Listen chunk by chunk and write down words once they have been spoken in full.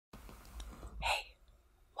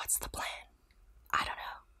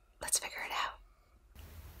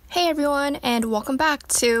everyone, and welcome back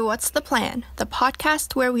to What's the Plan, the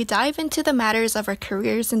podcast where we dive into the matters of our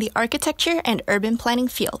careers in the architecture and urban planning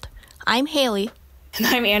field. I'm Hayley. And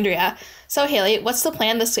I'm Andrea. So Hayley, what's the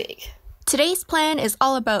plan this week? Today's plan is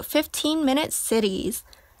all about 15-minute cities.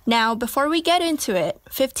 Now, before we get into it,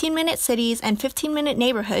 15-minute cities and 15-minute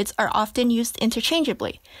neighborhoods are often used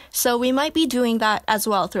interchangeably, so we might be doing that as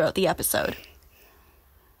well throughout the episode.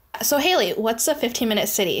 So Hayley, what's a 15-minute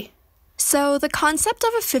city? So the concept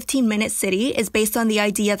of a 15-minute city is based on the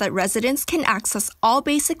idea that residents can access all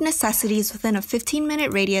basic necessities within a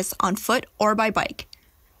 15-minute radius on foot or by bike.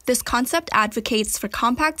 This concept advocates for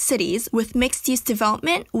compact cities with mixed-use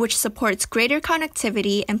development, which supports greater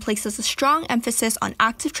connectivity and places a strong emphasis on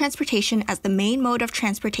active transportation as the main mode of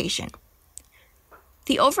transportation.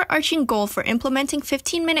 The overarching goal for implementing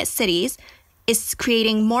 15-minute cities is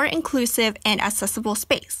creating more inclusive and accessible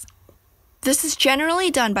space. This is generally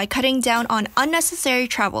done by cutting down on unnecessary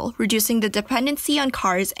travel, reducing the dependency on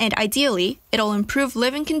cars, and ideally, it'll improve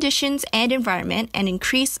living conditions and environment and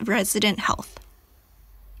increase resident health.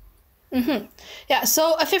 Yeah,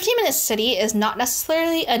 so a 15-minute city is not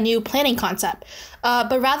necessarily a new planning concept,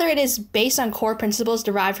 but rather it is based on core principles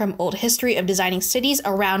derived from old history of designing cities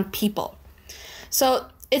around people. So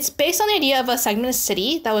it's based on the idea of a segmented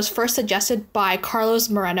city that was first suggested by Carlos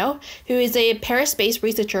Moreno, who is a Paris-based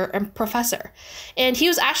researcher and professor. And he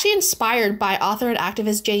was actually inspired by author and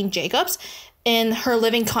activist Jane Jacobs in her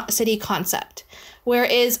living city concept,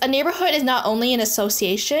 whereas a neighborhood is not only an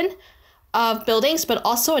association of buildings, but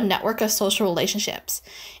also a network of social relationships.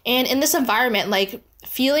 And in this environment,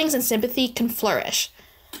 feelings and sympathy can flourish.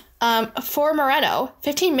 For Moreno,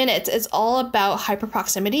 15 minutes is all about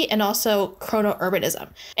hyperproximity and also chrono-urbanism.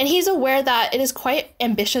 And he's aware that it is quite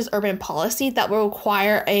ambitious urban policy that will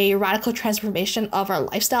require a radical transformation of our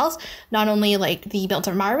lifestyles, not only the built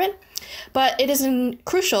environment, but it is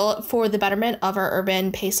crucial for the betterment of our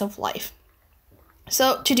urban pace of life.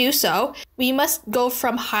 So to do so, we must go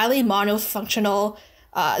from highly monofunctional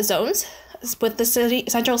zones with the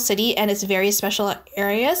central city and its various special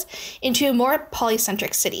areas into a more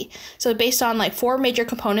polycentric city. So based on 4 major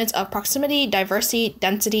components of proximity, diversity,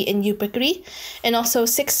 density, and ubiquity, and also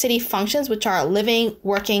 6 city functions, which are living,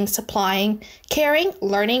 working, supplying, caring,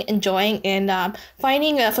 learning, enjoying, and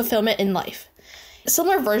finding fulfillment in life.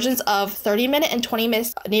 Similar versions of 30-minute and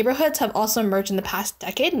 20-minute neighborhoods have also emerged in the past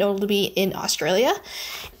decade, notably in Australia.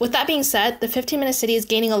 With that being said, the 15-minute city is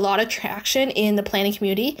gaining a lot of traction in the planning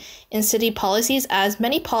community and city policies, as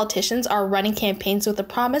many politicians are running campaigns with the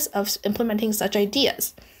promise of implementing such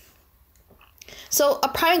ideas. So a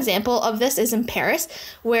prime example of this is in Paris,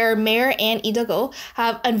 where Mayor Anne Hidalgo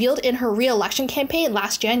have unveiled in her re-election campaign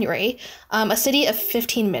last January a city of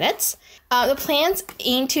 15 minutes. The plans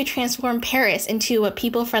aim to transform Paris into a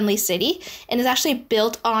people-friendly city and is actually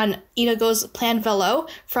built on Hidalgo's Plan Vélo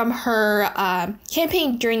from her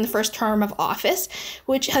campaign during the first term of office,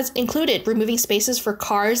 which has included removing spaces for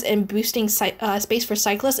cars and boosting space for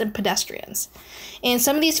cyclists and pedestrians. And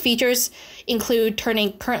some of these features include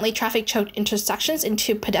turning currently traffic-choked intersections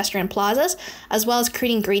into pedestrian plazas, as well as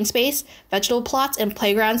creating green space, vegetable plots, and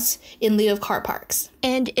playgrounds in lieu of car parks.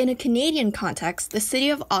 And in a Canadian context, the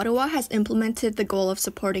City of Ottawa has implemented the goal of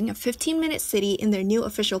supporting a 15-minute city in their new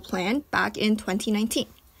official plan back in 2019.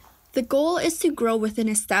 The goal is to grow within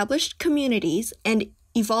established communities and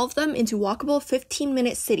evolve them into walkable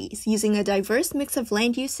 15-minute cities using a diverse mix of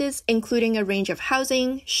land uses, including a range of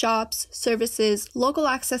housing, shops, services, local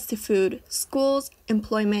access to food, schools,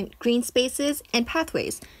 employment, green spaces, and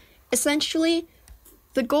pathways. Essentially,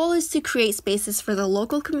 the goal is to create spaces for the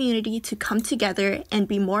local community to come together and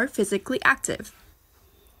be more physically active.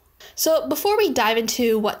 So before we dive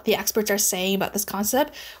into what the experts are saying about this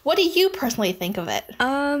concept, what do you personally think of it?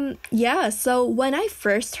 So when I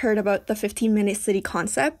first heard about the 15-minute city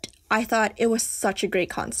concept, I thought it was such a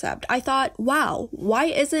great concept. I thought, wow, why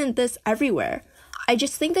isn't this everywhere? I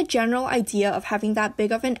just think the general idea of having that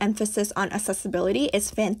big of an emphasis on accessibility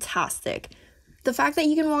is fantastic. The fact that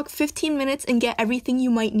you can walk 15 minutes and get everything you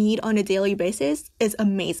might need on a daily basis is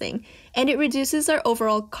amazing. And it reduces our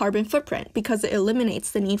overall carbon footprint because it eliminates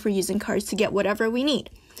the need for using cars to get whatever we need,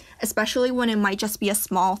 especially when it might just be a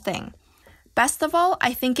small thing. Best of all,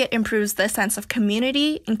 I think it improves the sense of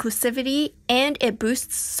community, inclusivity, and it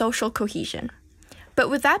boosts social cohesion. But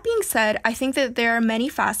with that being said, I think that there are many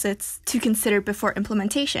facets to consider before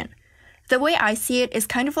implementation. The way I see it is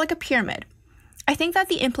kind of like a pyramid. I think that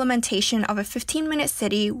the implementation of a 15-minute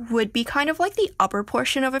city would be kind of like the upper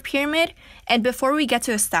portion of a pyramid, and before we get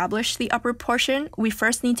to establish the upper portion, we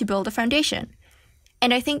first need to build a foundation.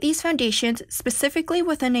 And I think these foundations, specifically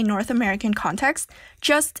within a North American context,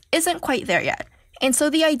 just isn't quite there yet. And so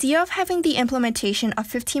the idea of having the implementation of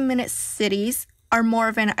 15-minute cities are more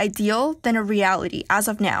of an ideal than a reality as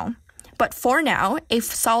of now. But for now, a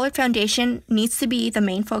solid foundation needs to be the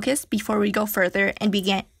main focus before we go further and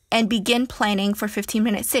begin planning for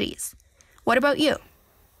 15-minute cities. What about you?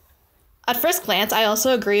 At first glance, I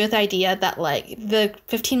also agree with the idea that like the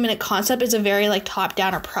 15-minute concept is a very like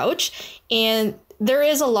top-down approach, and there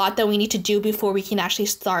is a lot that we need to do before we can actually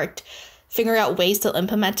start figuring out ways to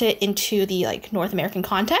implement it into the like North American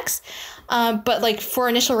context. But like for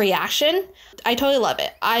initial reaction, I totally love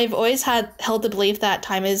it. I've always held the belief that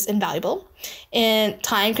time is invaluable, and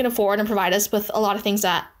time can afford and provide us with a lot of things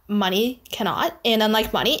that money cannot. And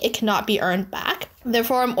unlike money, it cannot be earned back.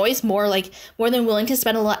 Therefore, I'm always more than willing to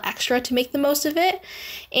spend a lot extra to make the most of it.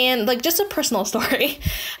 And like just a personal story,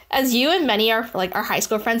 as you and many are like our high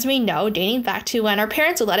school friends may know, dating back to when our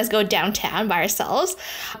parents would let us go downtown by ourselves,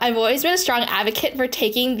 I've always been a strong advocate for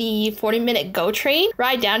taking the 40-minute GO train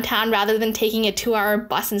ride downtown rather than taking a 2-hour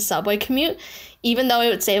bus and subway commute, even though it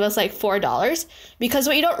would save us like $4. Because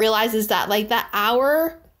what you don't realize is that like that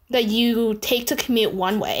hour that you take to commute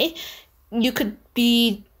one way, you could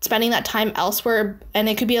be spending that time elsewhere, and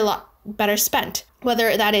it could be a lot better spent.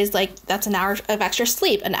 Whether that is like, that's an hour of extra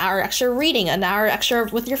sleep, an hour extra reading, an hour extra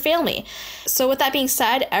with your family. So with that being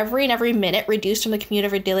said, every minute reduced from the commute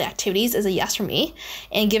of your daily activities is a yes for me.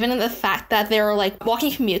 And given the fact that there are like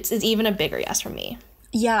walking commutes is even a bigger yes for me.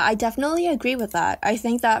 Yeah, I definitely agree with that. I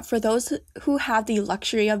think that for those who have the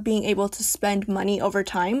luxury of being able to spend money over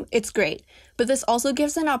time, it's great. But this also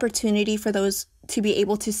gives an opportunity for those to be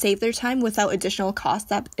able to save their time without additional costs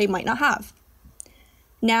that they might not have.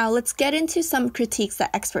 Now, let's get into some critiques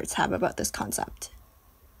that experts have about this concept.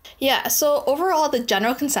 Yeah, so overall, the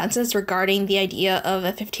general consensus regarding the idea of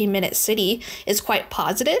a 15-minute city is quite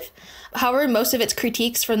positive. However, most of its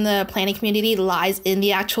critiques from the planning community lies in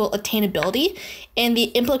the actual attainability and the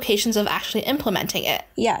implications of actually implementing it.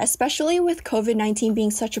 Yeah, especially with COVID-19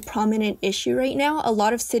 being such a prominent issue right now, a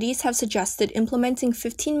lot of cities have suggested implementing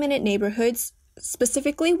 15-minute neighborhoods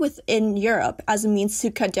specifically within Europe as a means to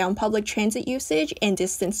cut down public transit usage and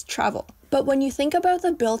distance travel. But when you think about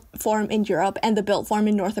the built form in Europe and the built form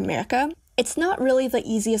in North America, it's not really the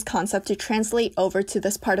easiest concept to translate over to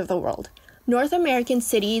this part of the world. North American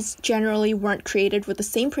cities generally weren't created with the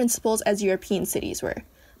same principles as European cities were,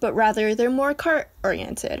 but rather they're more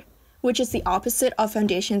car-oriented, which is the opposite of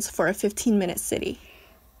foundations for a 15-minute city.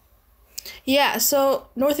 Yeah, so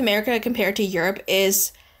North America compared to Europe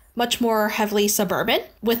is much more heavily suburban.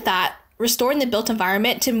 With that, restoring the built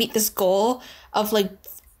environment to meet this goal of like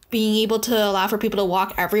being able to allow for people to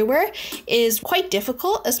walk everywhere is quite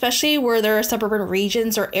difficult, especially where there are suburban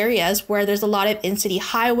regions or areas where there's a lot of in-city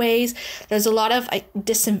highways, there's a lot of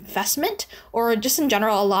disinvestment, or just in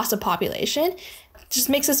general a loss of population. It just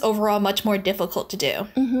makes this overall much more difficult to do.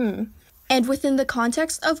 Mm-hmm. And within the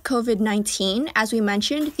context of COVID-19, as we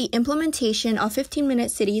mentioned, the implementation of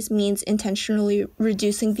 15-minute cities means intentionally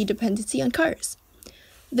reducing the dependency on cars.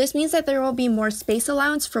 This means that there will be more space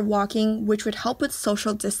allowance for walking, which would help with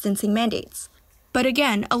social distancing mandates. But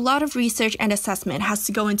again, a lot of research and assessment has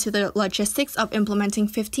to go into the logistics of implementing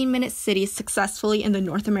 15-minute cities successfully in the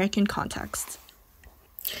North American context.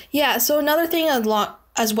 Yeah, so another thing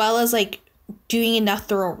as well as like doing enough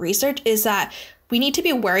thorough research is that we need to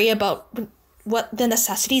be wary about what the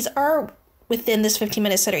necessities are within this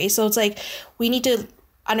 15-minute city. So it's like we need to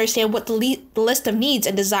understand what the list of needs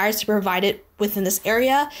and desires to provide it within this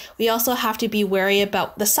area. We also have to be wary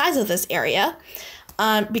about the size of this area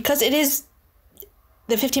because it is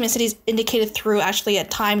the 15-minute city is indicated through actually a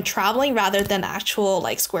time traveling rather than actual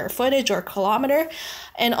like square footage or kilometer.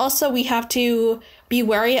 And also we have to be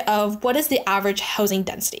wary of what is the average housing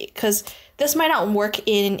density, because this might not work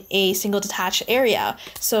in a single detached area.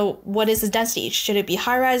 So what is the density? Should it be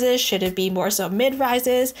high rises? Should it be more so mid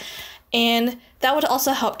rises? And that would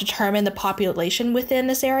also help determine the population within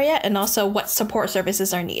this area and also what support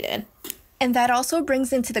services are needed. And that also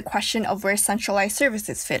brings into the question of where centralized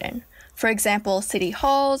services fit in. For example, city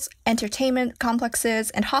halls, entertainment complexes,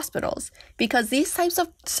 and hospitals, because these types of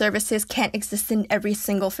services can't exist in every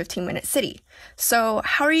single 15-minute city. So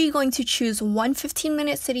how are you going to choose one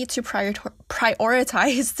 15-minute city to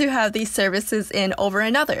prioritize to have these services in over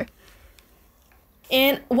another?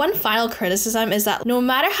 And one final criticism is that no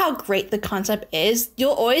matter how great the concept is,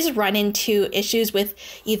 you'll always run into issues with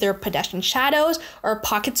either pedestrian shadows or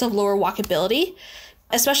pockets of lower walkability,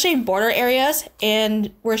 especially in border areas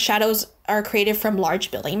and where shadows are created from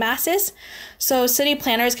large building masses. So city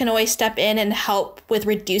planners can always step in and help with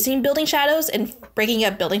reducing building shadows and breaking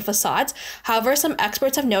up building facades. However, some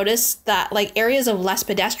experts have noticed that like areas of less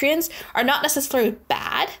pedestrians are not necessarily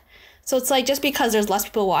bad. So it's like just because there's less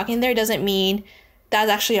people walking there doesn't mean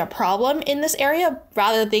that's actually a problem in this area.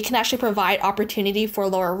 Rather, they can actually provide opportunity for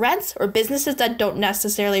lower rents or businesses that don't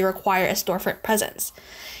necessarily require a storefront presence.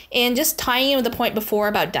 And just tying in with the point before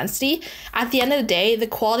about density, at the end of the day, the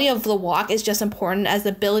quality of the walk is just important as the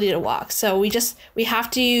ability to walk. So we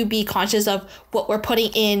have to be conscious of what we're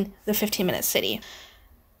putting in the 15-minute city.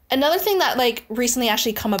 Another thing that like recently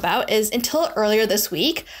actually come about is until earlier this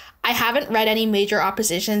week, I haven't read any major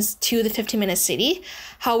oppositions to the 15-minute city.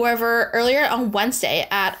 However, earlier on Wednesday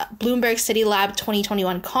at Bloomberg City Lab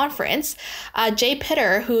 2021 conference, Jay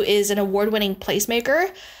Pitter, who is an award-winning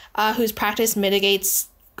placemaker whose practice mitigates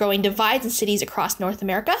growing divides in cities across North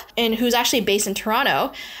America, and who's actually based in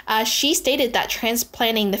Toronto, she stated that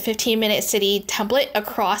transplanting the 15-minute city template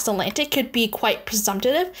across the Atlantic could be quite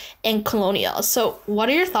presumptive and colonial. So what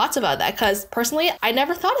are your thoughts about that? Because personally, I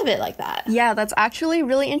never thought of it like that. Yeah, that's actually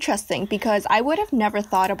really interesting because I would have never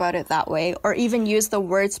thought about it that way or even used the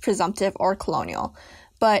words presumptive or colonial.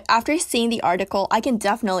 But after seeing the article, I can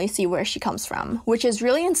definitely see where she comes from, which is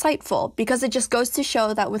really insightful because it just goes to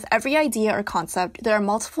show that with every idea or concept, there are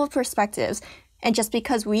multiple perspectives. And just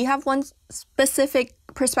because we have one specific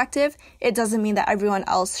perspective, it doesn't mean that everyone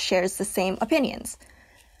else shares the same opinions.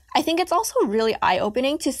 I think it's also really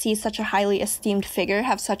eye-opening to see such a highly esteemed figure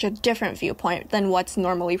have such a different viewpoint than what's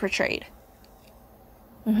normally portrayed.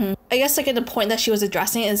 Mm-hmm. I guess like the point that she was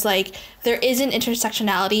addressing is like there is an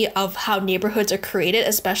intersectionality of how neighborhoods are created,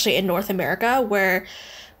 especially in North America, where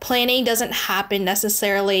planning doesn't happen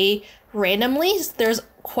necessarily randomly. There's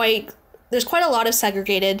quite a lot of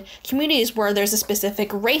segregated communities where there's a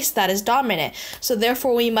specific race that is dominant. So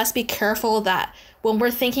therefore, we must be careful that when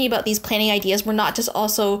we're thinking about these planning ideas, we're not just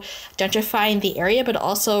also gentrifying the area, but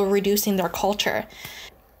also reducing their culture.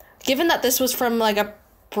 Given that this was from like a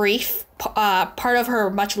brief part of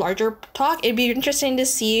her much larger talk, it'd be interesting to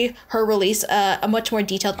see her release a much more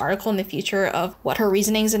detailed article in the future of what her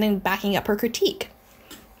reasonings and in backing up her critique.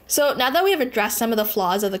 So now that we have addressed some of the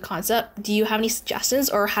flaws of the concept, do you have any suggestions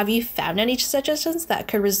or have you found any suggestions that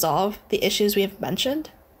could resolve the issues we have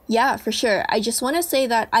mentioned? Yeah, for sure. I just want to say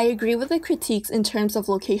that I agree with the critiques in terms of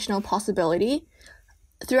locational possibility.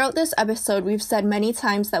 Throughout this episode, we've said many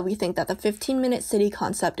times that we think that the 15-minute city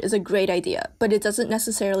concept is a great idea, but it doesn't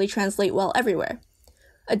necessarily translate well everywhere.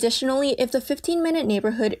 Additionally, if the 15-minute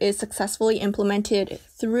neighborhood is successfully implemented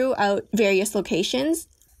throughout various locations,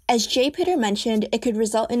 as Jay Pitter mentioned, it could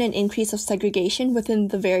result in an increase of segregation within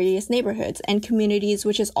the various neighborhoods and communities,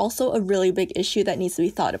 which is also a really big issue that needs to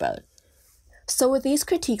be thought about. So with these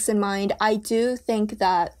critiques in mind, I do think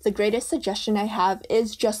that the greatest suggestion I have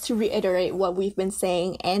is just to reiterate what we've been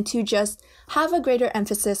saying and to just have a greater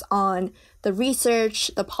emphasis on the research,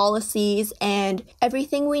 the policies, and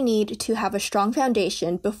everything we need to have a strong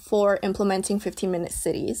foundation before implementing 15-minute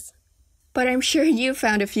cities. But I'm sure you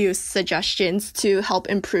found a few suggestions to help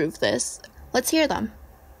improve this. Let's hear them.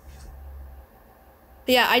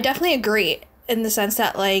 Yeah, I definitely agree in the sense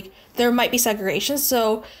that like there might be segregation,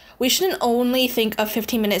 so we shouldn't only think of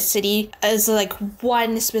 15-minute city as like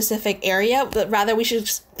one specific area, but rather we should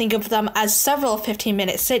think of them as several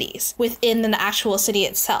 15-minute cities within the actual city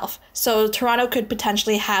itself. So Toronto could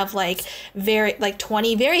potentially have like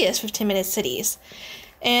 20 various 15-minute cities.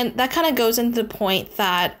 And that kind of goes into the point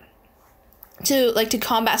that to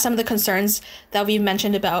combat some of the concerns that we've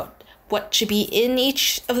mentioned about what should be in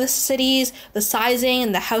each of the cities, the sizing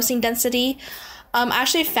and the housing density, I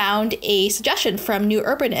actually found a suggestion from New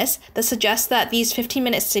Urbanist that suggests that these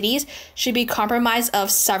 15-minute cities should be comprised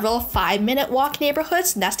of several 5-minute walk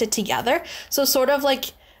neighborhoods nested together. So sort of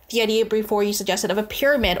like the idea before you suggested of a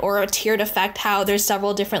pyramid or a tiered effect, how there's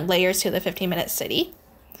several different layers to the 15-minute city.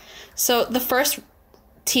 So the first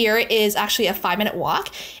tier is actually a 5-minute walk,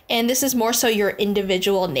 and this is more so your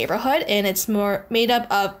individual neighborhood, and it's more made up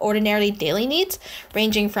of ordinarily daily needs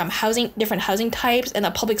ranging from different housing types and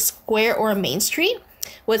a public square or a main street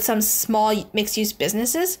with some small mixed-use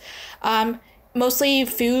businesses, mostly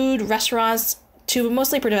food restaurants to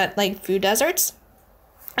mostly prevent like food deserts.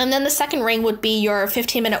 And then the second ring would be your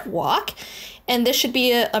 15-minute walk. And this should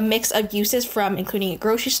be a mix of uses from including a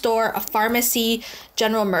grocery store, a pharmacy,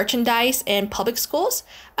 general merchandise, and public schools,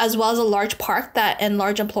 as well as a large park and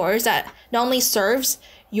large employers that not only serves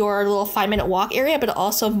your little 5-minute walk area, but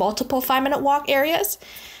also multiple 5-minute walk areas.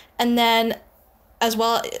 And then as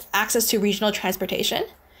well, access to regional transportation.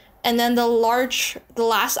 And then the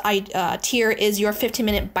last tier is your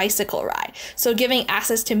 15-minute bicycle ride. So giving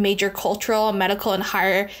access to major cultural, medical, and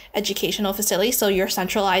higher educational facilities, so your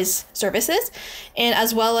centralized services, and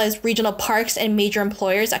as well as regional parks and major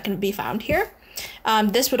employers that can be found here.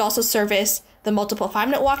 This would also service the multiple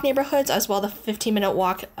 5-minute walk neighborhoods, as well the 15-minute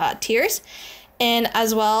walk tiers, and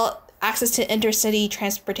as well access to intercity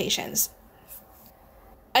transportations.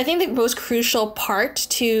 I think the most crucial part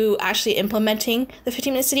to actually implementing the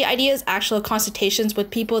 15-minute city idea is actual consultations with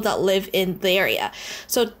people that live in the area.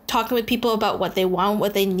 So talking with people about what they want,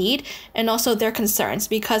 what they need, and also their concerns,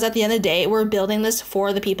 because at the end of the day, we're building this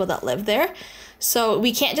for the people that live there. So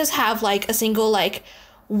we can't just have like a single like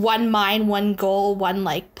one mind, one goal, one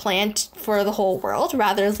like plan for the whole world.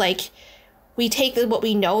 Rather, like we take what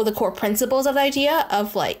we know, the core principles of the idea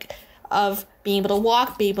of being able to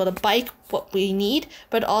walk, being able to bike, what we need,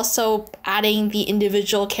 but also adding the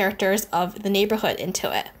individual characters of the neighborhood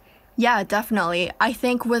into it. Yeah, definitely. I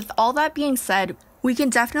think with all that being said, we can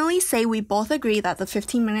definitely say we both agree that the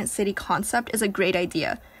 15-minute city concept is a great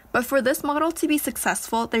idea. But for this model to be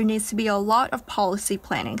successful, there needs to be a lot of policy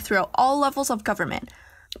planning throughout all levels of government.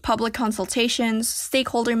 Public consultations,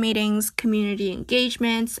 stakeholder meetings, community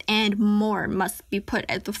engagements, and more must be put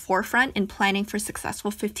at the forefront in planning for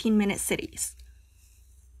successful 15-minute cities.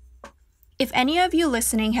 If any of you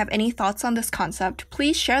listening have any thoughts on this concept,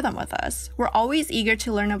 please share them with us. We're always eager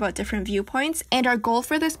to learn about different viewpoints, and our goal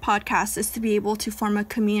for this podcast is to be able to form a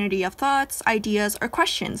community of thoughts, ideas, or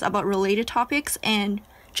questions about related topics and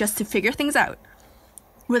just to figure things out.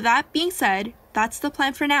 With that being said, that's the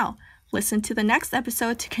plan for now. Listen to the next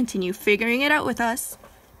episode to continue figuring it out with us.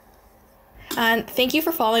 And thank you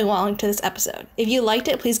for following along to this episode. If you liked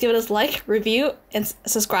it, please give it a like, review, and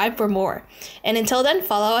subscribe for more. And until then,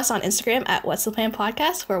 follow us on Instagram at What's the Plan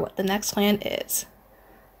Podcast for what the next plan is.